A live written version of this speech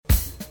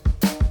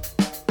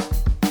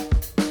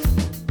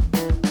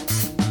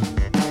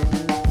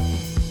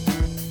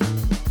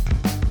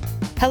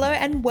Hello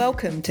and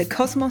welcome to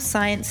Cosmos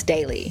Science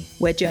Daily,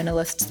 where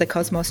journalists at the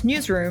Cosmos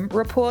newsroom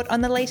report on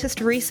the latest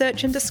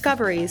research and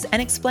discoveries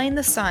and explain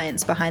the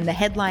science behind the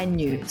headline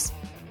news.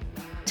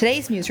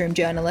 Today's newsroom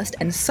journalist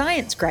and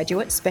science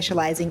graduate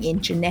specialising in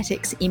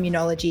genetics,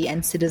 immunology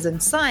and citizen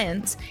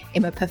science,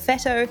 Emma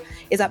Perfetto,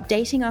 is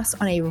updating us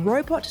on a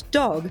robot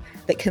dog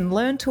that can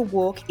learn to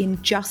walk in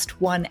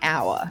just 1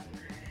 hour.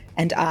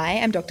 And I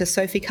am Dr.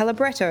 Sophie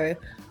Calabretto,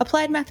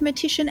 applied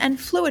mathematician and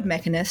fluid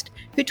mechanist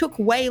who took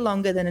way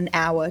longer than an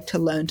hour to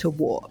learn to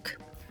walk.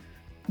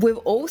 We've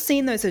all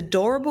seen those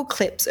adorable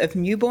clips of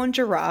newborn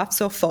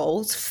giraffes or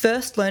foals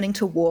first learning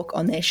to walk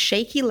on their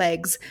shaky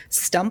legs,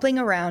 stumbling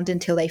around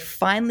until they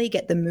finally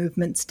get the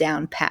movements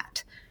down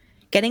pat.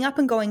 Getting up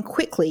and going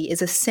quickly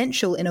is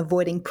essential in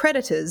avoiding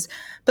predators,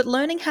 but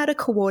learning how to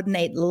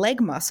coordinate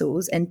leg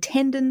muscles and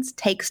tendons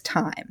takes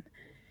time.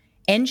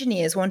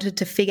 Engineers wanted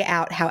to figure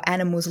out how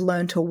animals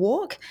learn to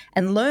walk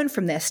and learn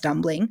from their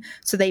stumbling,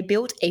 so they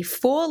built a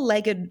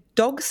 4-legged,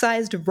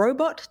 dog-sized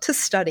robot to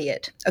study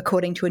it,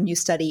 according to a new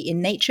study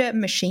in Nature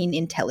Machine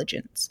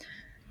Intelligence.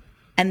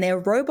 And their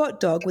robot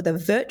dog with a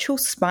virtual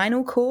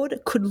spinal cord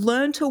could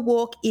learn to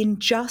walk in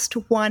just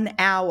 1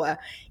 hour.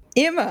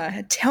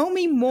 Emma, tell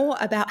me more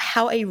about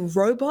how a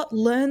robot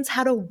learns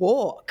how to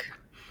walk.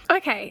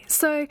 Okay,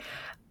 so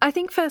I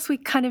think first we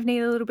kind of need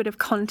a little bit of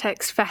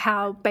context for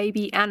how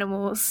baby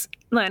animals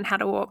learn how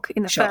to walk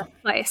in the first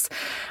place.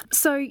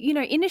 So,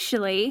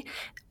 initially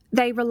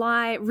they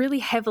rely really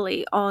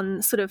heavily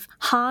on sort of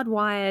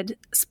hardwired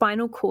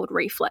spinal cord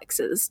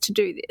reflexes to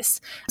do this.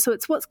 So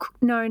it's what's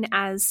known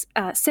as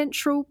a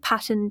central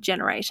pattern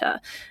generator.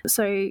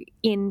 So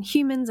in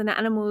humans and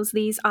animals,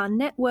 these are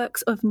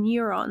networks of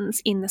neurons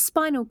in the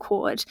spinal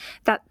cord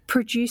that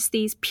produce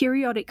these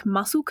periodic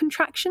muscle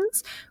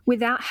contractions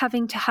without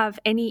having to have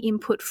any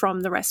input from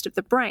the rest of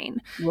the brain.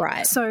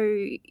 Right.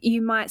 So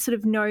you might sort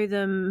of know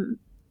them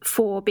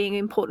for being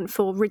important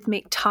for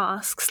rhythmic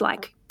tasks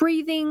like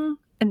breathing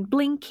and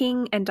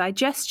blinking and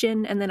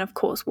digestion, and then, of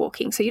course,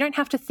 walking. So you don't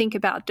have to think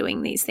about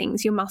doing these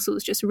things. Your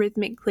muscles just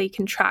rhythmically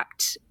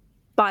contract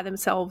by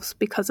themselves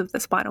because of the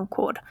spinal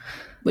cord.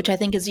 Which I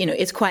think is,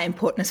 it's quite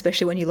important,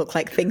 especially when you look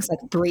like things like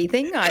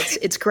breathing.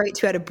 It's great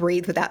to be able to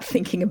breathe without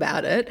thinking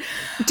about it.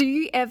 Do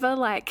you ever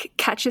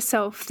catch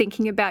yourself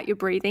thinking about your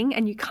breathing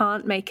and you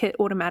can't make it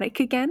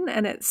automatic again,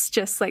 and it's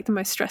just the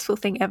most stressful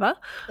thing ever?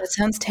 That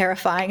sounds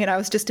terrifying, and I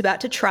was just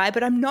about to try,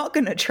 but I'm not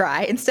going to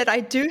try. Instead, I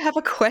do have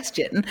a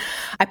question.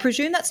 I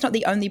presume that's not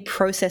the only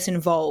process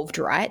involved,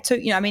 right? So,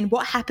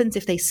 what happens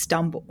if they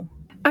stumble?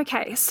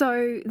 Okay,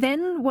 so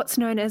then what's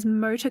known as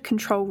motor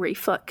control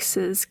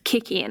reflexes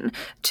kick in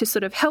to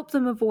sort of help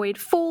them avoid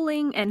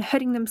falling and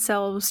hurting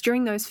themselves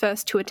during those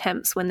first 2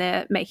 attempts when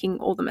they're making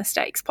all the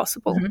mistakes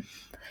possible. Mm-hmm.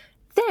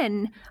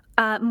 Then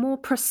more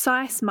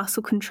precise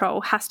muscle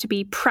control has to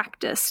be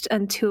practiced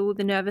until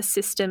the nervous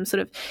system sort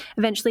of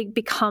eventually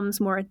becomes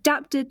more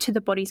adapted to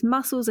the body's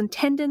muscles and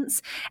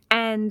tendons,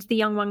 and the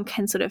young one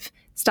can sort of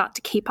start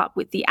to keep up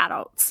with the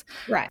adults.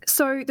 Right.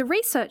 So the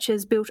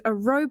researchers built a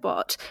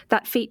robot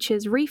that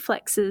features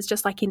reflexes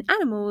just like in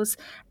animals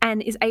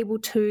and is able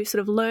to sort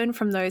of learn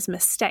from those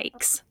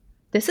mistakes.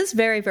 This is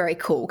very, very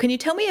cool. Can you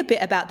tell me a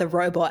bit about the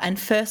robot? And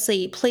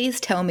firstly, please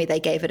tell me they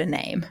gave it a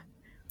name.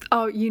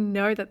 Oh, you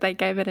know that they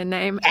gave it a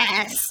name.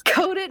 Yes.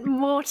 Called it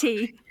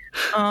Morty.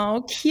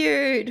 Oh,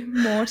 cute.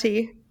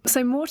 Morty.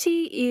 So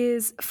Morty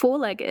is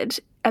 4-legged,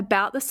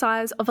 about the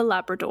size of a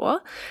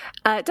Labrador.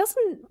 It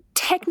doesn't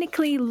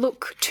technically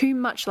look too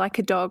much like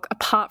a dog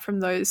apart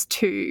from those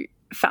 2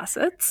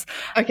 facets.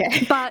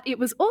 Okay. But it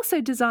was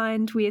also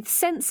designed with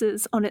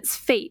sensors on its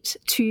feet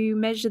to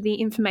measure the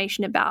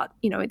information about,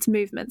 its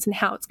movements and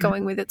how it's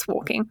going with its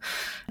walking.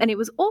 And it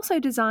was also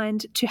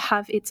designed to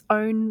have its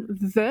own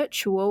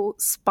virtual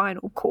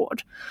spinal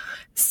cord.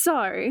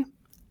 So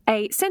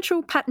a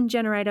central pattern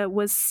generator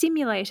was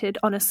simulated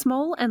on a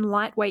small and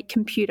lightweight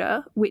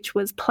computer, which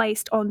was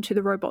placed onto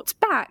the robot's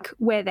back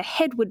where the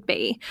head would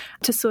be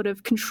to sort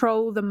of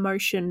control the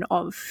motion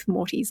of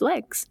Morty's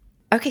legs.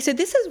 Okay, so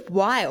this is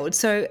wild.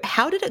 So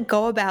how did it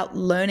go about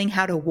learning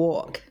how to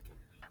walk?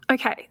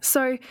 Okay,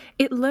 so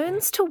it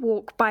learns to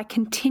walk by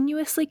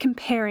continuously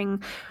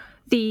comparing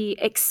the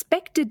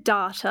expected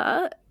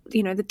data,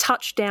 the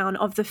touchdown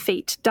of the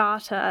feet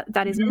data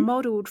that is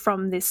modelled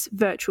from this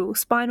virtual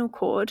spinal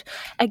cord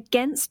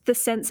against the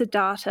sensor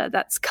data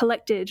that's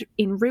collected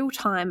in real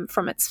time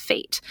from its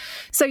feet.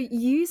 So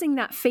using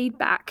that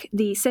feedback,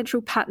 the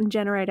central pattern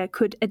generator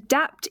could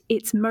adapt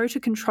its motor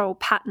control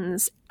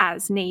patterns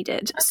as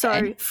needed. Okay.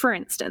 So, for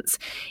instance,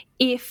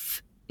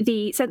 if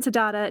the sensor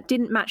data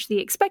didn't match the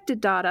expected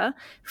data,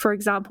 for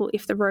example,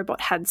 if the robot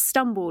had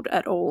stumbled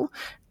at all,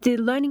 the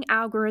learning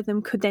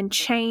algorithm could then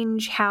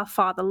change how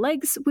far the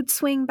legs would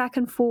swing back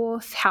and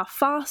forth, how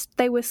fast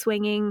they were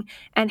swinging,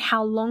 and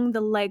how long the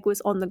leg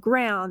was on the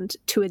ground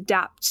to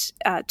adapt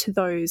to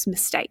those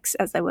mistakes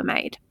as they were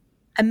made.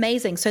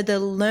 Amazing. So the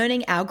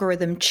learning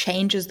algorithm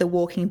changes the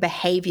walking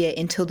behavior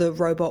until the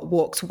robot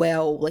walks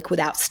well,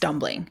 without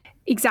stumbling.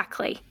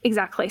 Exactly.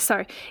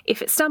 So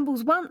if it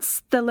stumbles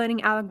once, the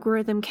learning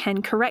algorithm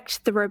can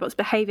correct the robot's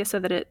behavior so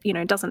that it,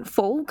 doesn't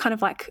fall, kind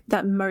of like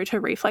that motor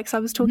reflex I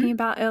was talking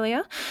about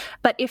earlier.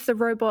 But if the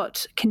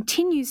robot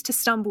continues to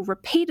stumble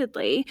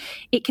repeatedly,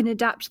 it can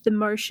adapt the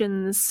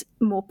motions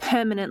more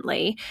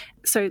permanently,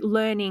 so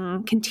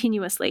learning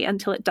continuously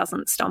until it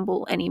doesn't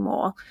stumble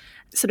anymore,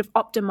 sort of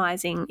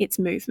optimizing its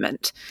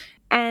movement.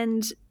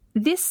 And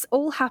this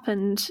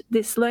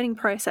learning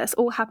process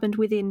all happened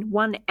within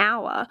 1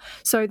 hour.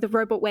 So the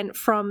robot went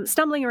from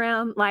stumbling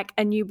around like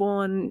a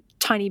newborn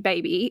tiny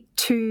baby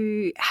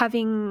to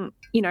having,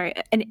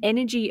 an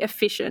energy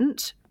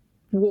efficient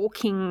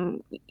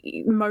walking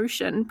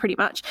motion pretty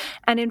much.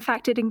 And in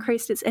fact, it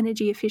increased its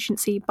energy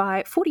efficiency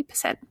by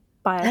 40%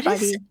 by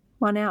the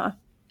 1 hour.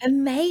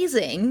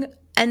 Amazing.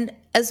 And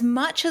as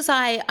much as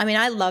I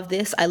love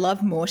this, I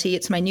love Morty,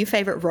 it's my new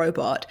favorite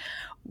robot.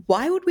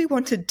 Why would we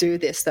want to do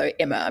this though,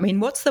 Emma? I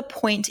mean, what's the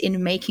point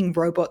in making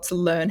robots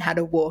learn how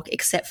to walk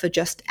except for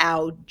just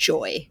our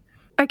joy?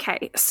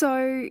 Okay,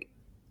 so,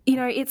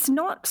 it's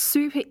not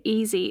super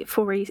easy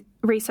for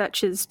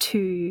researchers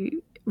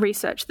to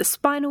research the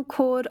spinal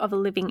cord of a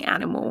living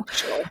animal,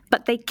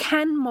 but they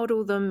can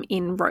model them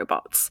in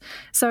robots.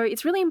 So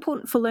it's really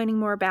important for learning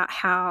more about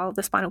how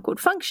the spinal cord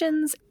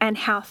functions and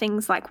how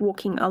things like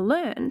walking are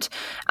learned.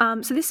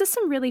 So this is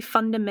some really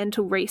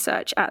fundamental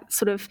research at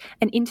sort of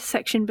an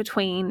intersection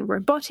between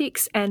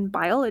robotics and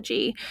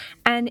biology,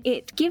 and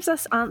it gives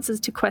us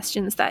answers to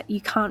questions that you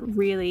can't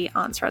really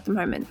answer at the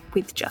moment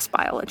with just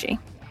biology.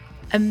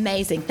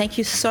 Amazing. Thank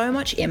you so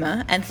much,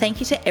 Emma, and thank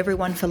you to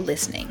everyone for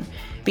listening.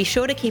 Be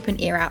sure to keep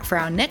an ear out for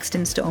our next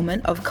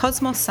installment of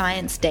Cosmos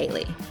Science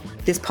Daily.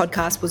 This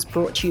podcast was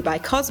brought to you by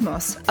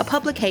Cosmos, a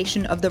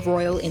publication of the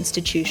Royal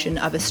Institution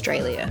of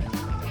Australia.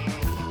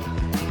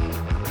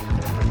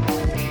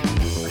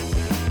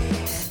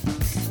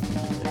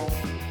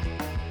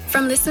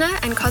 From Listener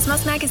and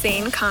Cosmos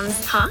Magazine comes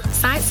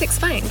Science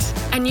Explained,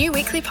 a new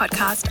weekly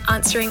podcast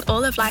answering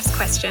all of life's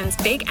questions,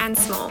 big and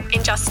small,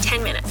 in just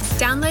 10 minutes.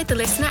 Download the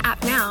Listener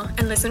app now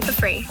and listen for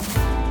free.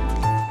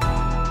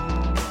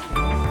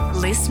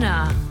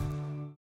 Listener.